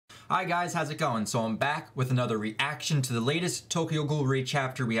Hi guys, how's it going? So I'm back with another reaction to the latest Tokyo Ghoul Re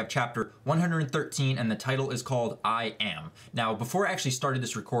chapter. We have chapter 113 and the title is called I Am. Now before I actually started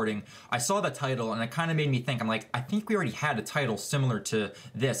this recording, I saw the title and it kind of made me think, I think we already had a title similar to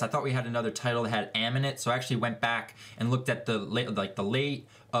this. I thought we had another title that had Am in it, so I actually went back and looked at the late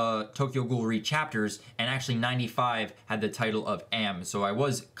Tokyo Ghoul Re chapters, and actually 95 had the title of Am, so I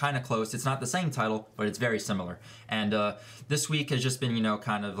was kind of close. It's not the same title, but it's very similar. And this week has just been,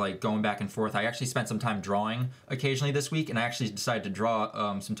 kind of like going back and forth. I actually spent some time drawing occasionally this week, and I actually decided to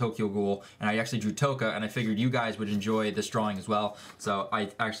draw some Tokyo Ghoul, and I actually drew Toka, and I figured you guys would enjoy this drawing as well. So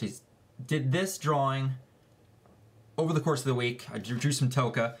I actually did this drawing over the course of the week. I drew some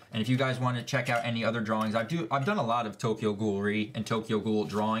Toka, and if you guys want to check out any other drawings, I've done a lot of Tokyo Ghoul Re and Tokyo Ghoul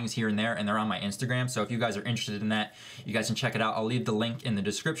drawings here and there, and they're on my Instagram, so if you guys are interested in that, you guys can check it out. I'll leave the link in the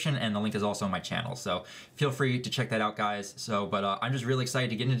description, and the link is also on my channel, so feel free to check that out, guys. So, but I'm just really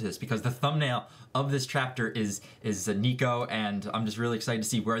excited to get into this, because the thumbnail of this chapter is Nico, and I'm just really excited to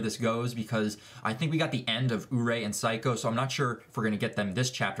see where this goes, because I think we got the end of Ure and Psycho, so I'm not sure if we're going to get them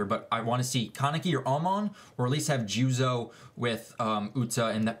this chapter, but I want to see Kaneki or Amon, or at least have Juuzo with Uta,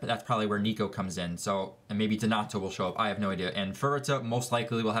 and that's probably where Nico comes in. So, and maybe Donato will show up. I have no idea. And Furuta most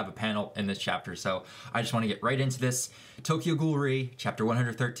likely will have a panel in this chapter. So I just want to get right into this. Tokyo Ghoul Re, chapter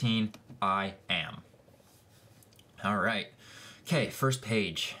 113, I Am. All right. Okay, first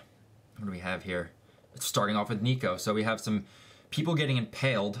page. What do we have here? It's starting off with Nico. So we have some people getting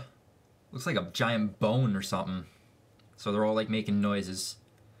impaled. Looks like a giant bone or something. So they're all like making noises.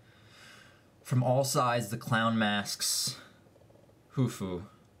 From all sides, the clown masks. Hufu.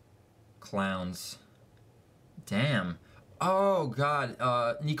 Clowns. Damn. Oh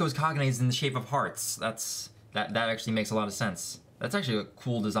god, Nico's Kagane is in the shape of hearts. That actually makes a lot of sense. That's actually a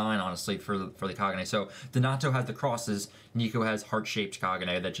cool design, honestly, for the Kagane. So Donato has the crosses, Nico has heart-shaped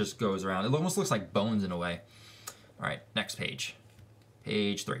Kagane that just goes around. It almost looks like bones in a way. Alright, next page.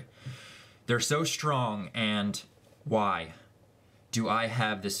 Page 3. They're so strong, and why? Do I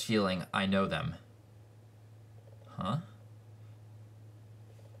have this feeling I know them? Huh?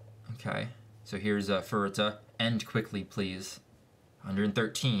 Okay. So here's Furuta. End quickly, please.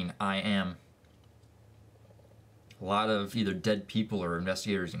 113, I am. A lot of either dead people or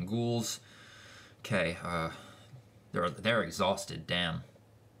investigators and ghouls. Okay, they're exhausted, damn.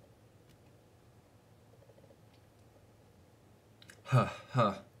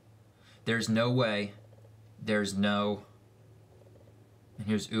 Huh. There's no way. There's no... And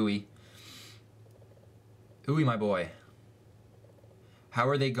here's Ui. Ui, my boy. How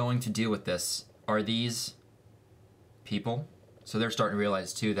are they going to deal with this? Are these people? So they're starting to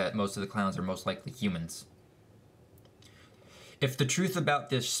realize, too, that most of the clowns are most likely humans. If the truth about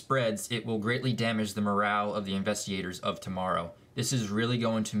this spreads, it will greatly damage the morale of the investigators of tomorrow. This is really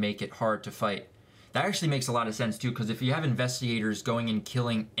going to make it hard to fight. That actually makes a lot of sense, too, because if you have investigators going and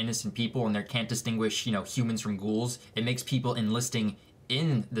killing innocent people and they can't distinguish, humans from ghouls, it makes people enlisting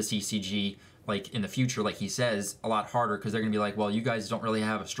in the CCG, like in the future, like he says, a lot harder, because they're gonna be like, well, you guys don't really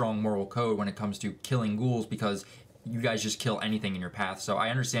have a strong moral code when it comes to killing ghouls, because you guys just kill anything in your path. So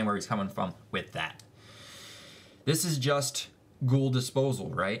I understand where he's coming from with that. This is just ghoul disposal,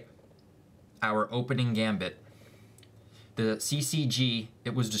 right? Our opening gambit. The CCG,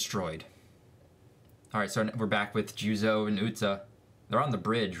 it was destroyed. Alright, so we're back with Juuzo and Uta. They're on the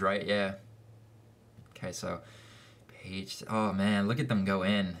bridge, right? Yeah. Okay, so page... Oh man, look at them go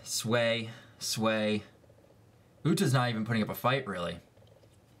in. Sway. Uta's not even putting up a fight, really.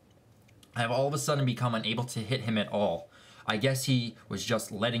 I have all of a sudden become unable to hit him at all. I guess he was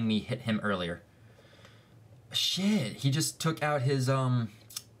just letting me hit him earlier. Shit, he just took out his,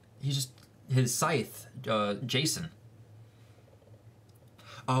 his scythe, Jason.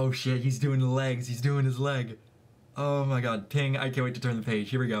 Oh shit, he's doing the legs, he's doing his leg. Oh my god, ping, I can't wait to turn the page,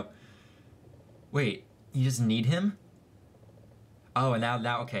 here we go. Wait, you just need him? Oh, and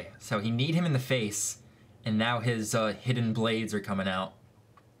now, okay, so he kneed him in the face, and now his hidden blades are coming out.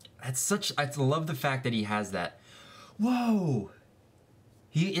 I love the fact that he has that. Whoa!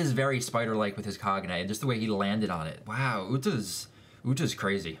 He is very spider-like with his Kagane, just the way he landed on it. Wow, Uta's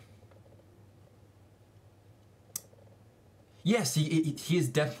crazy. Yes, he is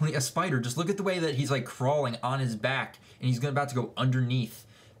definitely a spider. Just look at the way that he's like crawling on his back, and he's about to go underneath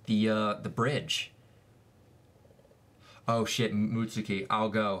the bridge. Oh shit, Mutsuki, I'll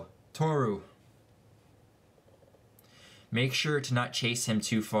go. Toru. Make sure to not chase him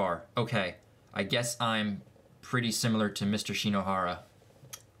too far. Okay, I guess I'm pretty similar to Mr. Shinohara.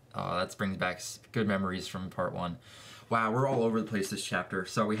 That brings back good memories from part 1. Wow, we're all over the place this chapter.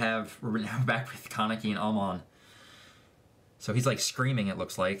 So we're now back with Kaneki and Amon. So he's like screaming, it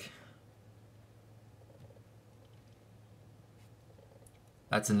looks like.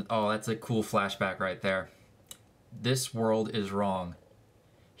 That's a cool flashback right there. This world is wrong.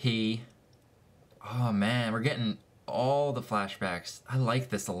 Oh man, we're getting all the flashbacks. I like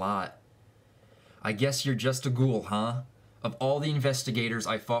this a lot. I guess you're just a ghoul, huh? Of all the investigators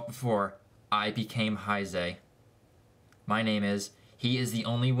I fought before, I became Haise. My name is. He is the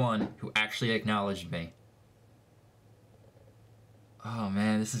only one who actually acknowledged me. Oh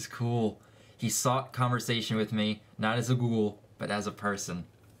man, this is cool. He sought conversation with me, not as a ghoul, but as a person.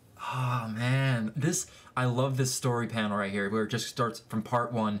 Oh man, I love this story panel right here, where it just starts from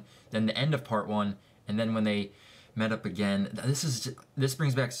part 1, then the end of part 1, and then when they met up again. This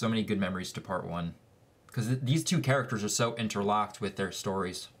brings back so many good memories to part 1, because these two characters are so interlocked with their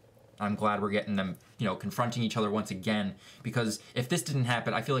stories. I'm glad we're getting them, confronting each other once again, because if this didn't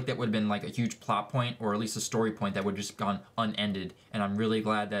happen, I feel like that would have been like a huge plot point, or at least a story point that would have just gone unended, and I'm really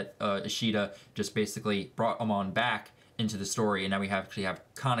glad that Ishida just basically brought Amon back into the story, and now we actually have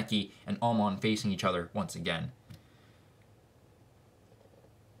Kaneki and Amon facing each other once again.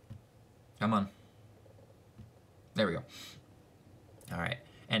 Come on. There we go. Alright,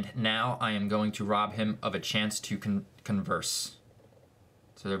 and now I am going to rob him of a chance to converse.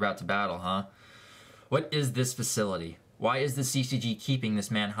 So they're about to battle, huh? What is this facility? Why is the CCG keeping this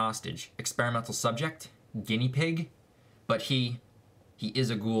man hostage? Experimental subject? Guinea pig? But he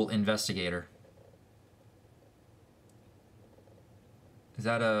is a ghoul investigator. Is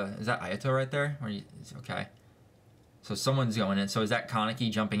that Ayato right there? Okay. So someone's going in. So is that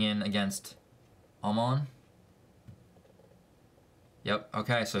Kaneki jumping in against Amon? Yep.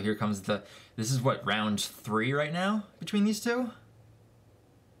 Okay, so here comes this is what, round 3 right now between these two?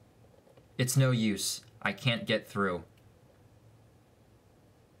 It's no use. I can't get through.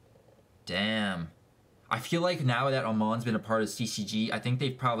 Damn. I feel like now that Amon's been a part of CCG, I think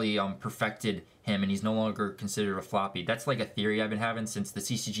they've probably perfected him and he's no longer considered a floppy. That's like a theory I've been having since the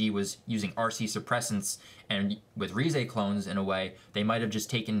CCG was using RC suppressants, and with Rize clones in a way, they might have just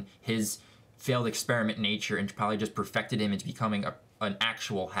taken his failed experiment nature and probably just perfected him into becoming an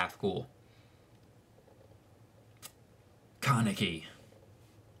actual half-ghoul. Kaneki.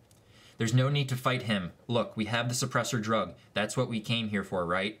 There's no need to fight him. Look, we have the suppressor drug. That's what we came here for,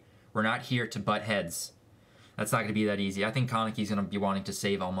 right? We're not here to butt heads. That's not going to be that easy. I think Kaneki's going to be wanting to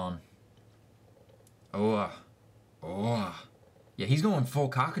save Amon. Oh. Yeah, he's going full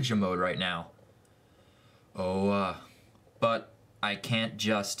Kakaja mode right now. But I can't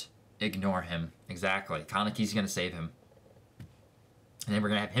just ignore him. Exactly. Kaneki's going to save him. And then we're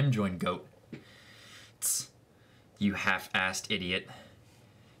going to have him join GOAT. Tss, you half-assed idiot.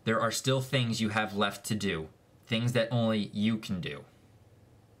 There are still things you have left to do. Things that only you can do.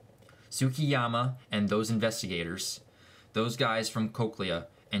 Tsukiyama and those investigators, those guys from Cochlea,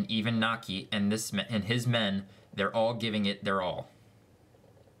 and even Naki and his men, they're all giving it their all.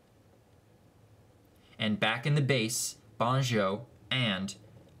 And back in the base, Banjo and,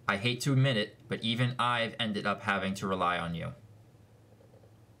 I hate to admit it, but even I've ended up having to rely on you.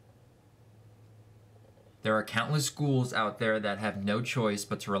 There are countless ghouls out there that have no choice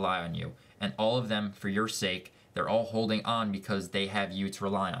but to rely on you, and all of them, for your sake, they're all holding on because they have you to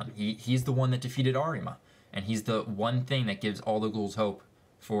rely on. He's the one that defeated Arima, and he's the one thing that gives all the ghouls hope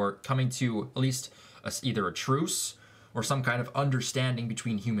for coming to at least either a truce or some kind of understanding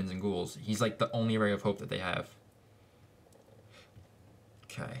between humans and ghouls. He's like the only ray of hope that they have.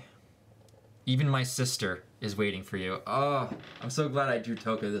 Okay. Even my sister is waiting for you. Oh, I'm so glad I drew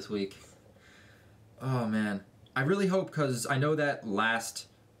Toka this week. Oh man, I really hope, because I know that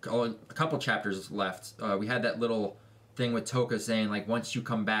a couple chapters left, we had that little thing with Toka saying, like, once you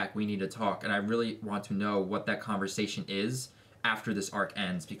come back, we need to talk, and I really want to know what that conversation is after this arc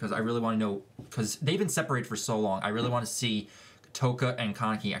ends, because I really want to know, because they've been separated for so long, I really want to see Toka and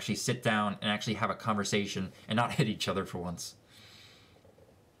Kaneki actually sit down and actually have a conversation and not hit each other for once.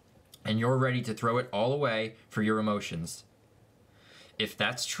 And you're ready to throw it all away for your emotions. If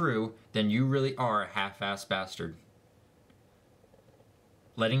that's true, then you really are a half-assed bastard.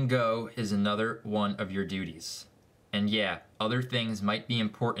 Letting go is another one of your duties. And yeah, other things might be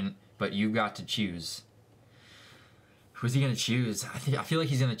important, but you got to choose. Who's he gonna choose? I feel like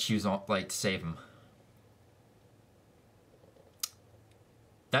he's gonna choose, like, to save him.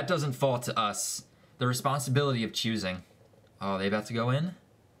 That doesn't fall to us. The responsibility of choosing. Oh, they about to go in?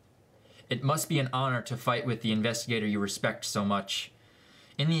 It must be an honor to fight with the investigator you respect so much.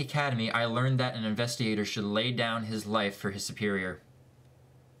 In the academy, I learned that an investigator should lay down his life for his superior.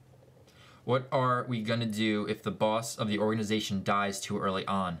 What are we gonna do if the boss of the organization dies too early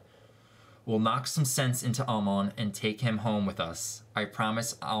on? We'll knock some sense into Amon and take him home with us. I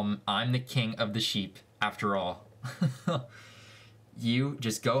promise I'm the king of the sheep, after all. You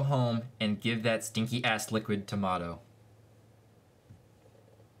just go home and give that stinky ass liquid to Mato.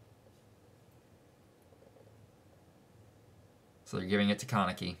 So they're giving it to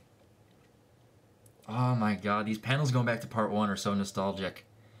Kaneki. Oh my god, these panels going back to part 1 are so nostalgic.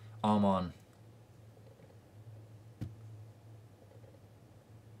 Amon.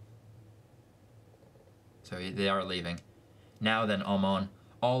 So they are leaving. Now then, Amon,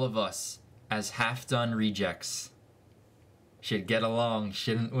 all of us, as half-done rejects, should get along,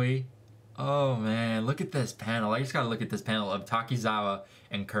 shouldn't we? Oh man, look at this panel. I just gotta look at this panel of Takizawa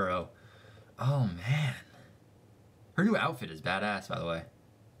and Kuro. Oh man. Her new outfit is badass, by the way.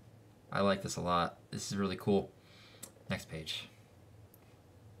 I like this a lot. This is really cool. Next page.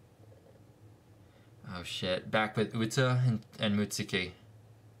 Oh shit. Back with Uta and Mutsuki.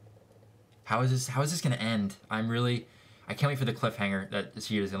 How is this gonna end? I can't wait for the cliffhanger that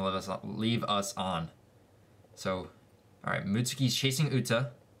she is gonna leave us on. So, alright, Mutsuki's chasing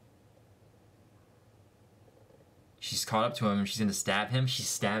Uta. She's caught up to him and she's gonna stab him. She's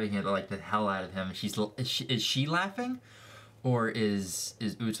stabbing it like the hell out of him. Is she laughing? Or is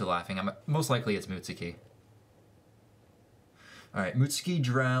Uta laughing? Most likely it's Mutsuki. Alright, Mutsuki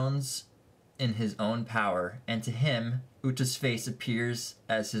drowns in his own power, and to him, Uta's face appears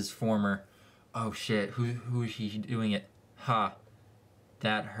as his former. Oh shit, who is he doing it? Ha.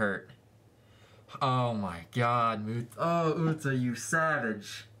 That hurt. Oh my god, oh, Uta, you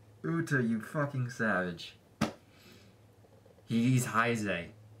savage. Uta, you fucking savage. He used Haise.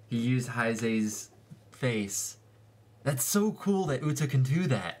 He used Heise's face. That's so cool that Uta can do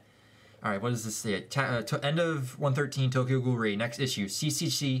that. Alright, what does this say? End of 113, Tokyo Ghoul Re. Next issue,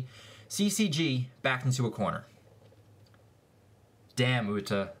 CCG backed into a corner. Damn,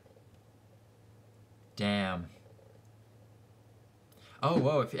 Uta. Damn. Oh,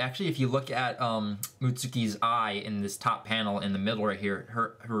 whoa, if you look at Mutsuki's eye in this top panel in the middle right here,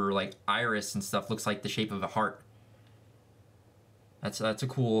 her like iris and stuff looks like the shape of a heart. That's a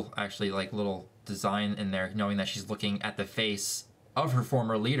cool, actually, like, little design in there, knowing that she's looking at the face of her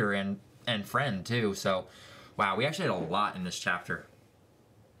former leader and friend, too. So, wow, we actually had a lot in this chapter.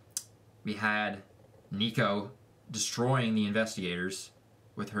 We had Nico destroying the investigators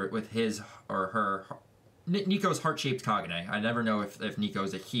with his or her... Nico's heart-shaped Kagane. I never know if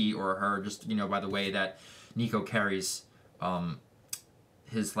Nico's a he or a her, just, you know, by the way that Nico carries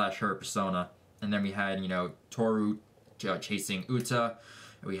his/her persona. And then we had, you know, Toru chasing Uta.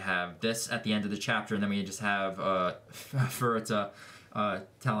 We have this at the end of the chapter, and then we just have Furuta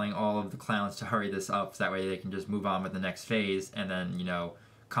telling all of the clowns to hurry this up so that way they can just move on with the next phase, and then, you know,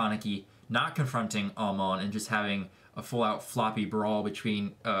 Kaneki not confronting Amon and just having a full-out floppy brawl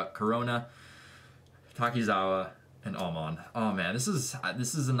between Corona, Takizawa, and Amon. Oh man, this is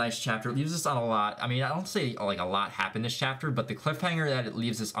a nice chapter. It leaves us on a lot. I mean, I don't say like a lot happened this chapter, but the cliffhanger that it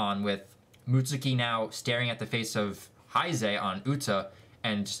leaves us on with Mutsuki now staring at the face of Haise on Uta,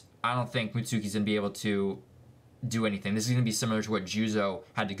 and I don't think Mutsuki's gonna be able to do anything. This is gonna be similar to what Juuzo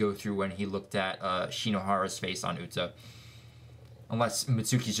had to go through when he looked at Shinohara's face on Uta. Unless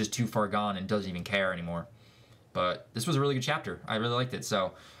Mutsuki's just too far gone and doesn't even care anymore. But this was a really good chapter. I really liked it.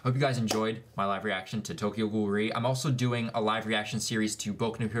 So I hope you guys enjoyed my live reaction to Tokyo Ghoul Re. I'm also doing a live reaction series to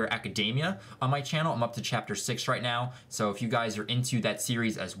Boku no Hero Academia on my channel. I'm up to chapter 6 right now. So if you guys are into that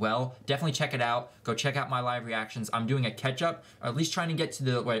series as well, definitely check it out. Go check out my live reactions. I'm doing a catch up, or at least trying to get to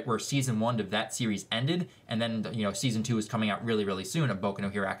the where season 1 of that series ended. And then, you know, season 2 is coming out really, really soon of Boku no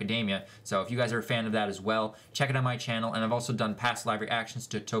Hero Academia. So if you guys are a fan of that as well, check it out on my channel. And I've also done past live reactions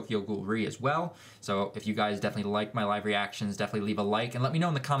to Tokyo Ghoul Re as well. So if you guys definitely like my live reactions, definitely leave a like and let me know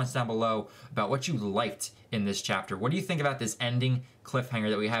in the comments down below about what you liked in this chapter. What do you think about this ending cliffhanger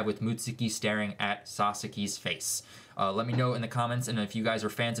that we have with Mutsuki staring at Sasaki's face? Let me know in the comments, and if you guys are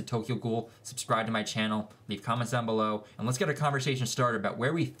fans of Tokyo Ghoul, subscribe to my channel, leave comments down below, and let's get a conversation started about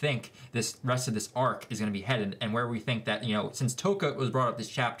where we think this rest of this arc is going to be headed, and where we think that, you know, since Toka was brought up this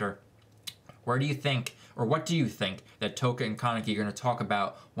chapter, where do you think, or what do you think that Toka and Kaneki are going to talk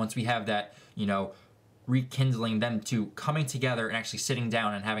about once we have that, you know, rekindling them to coming together and actually sitting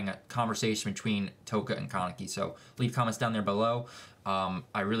down and having a conversation between Toka and Kaneki. So leave comments down there below.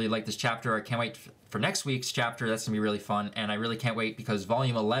 I really like this chapter. I can't wait for next week's chapter, that's gonna be really fun, and I really can't wait because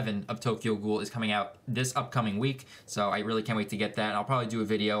volume 11 of Tokyo Ghoul is coming out this upcoming week, so I really can't wait to get that. I'll probably do a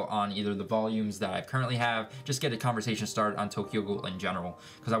video on either the volumes that I currently have, just get a conversation started on Tokyo Ghoul in general,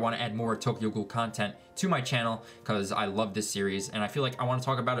 because I want to add more Tokyo Ghoul content to my channel because I love this series and I feel like I want to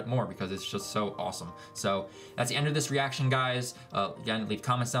talk about it more because it's just so awesome. So that's the end of this reaction, guys. Again, leave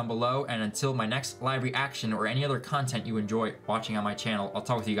comments down below, and until my next live reaction or any other content you enjoy watching on my channel, I'll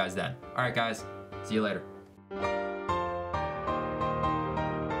talk with you guys then. All right, guys, see you later.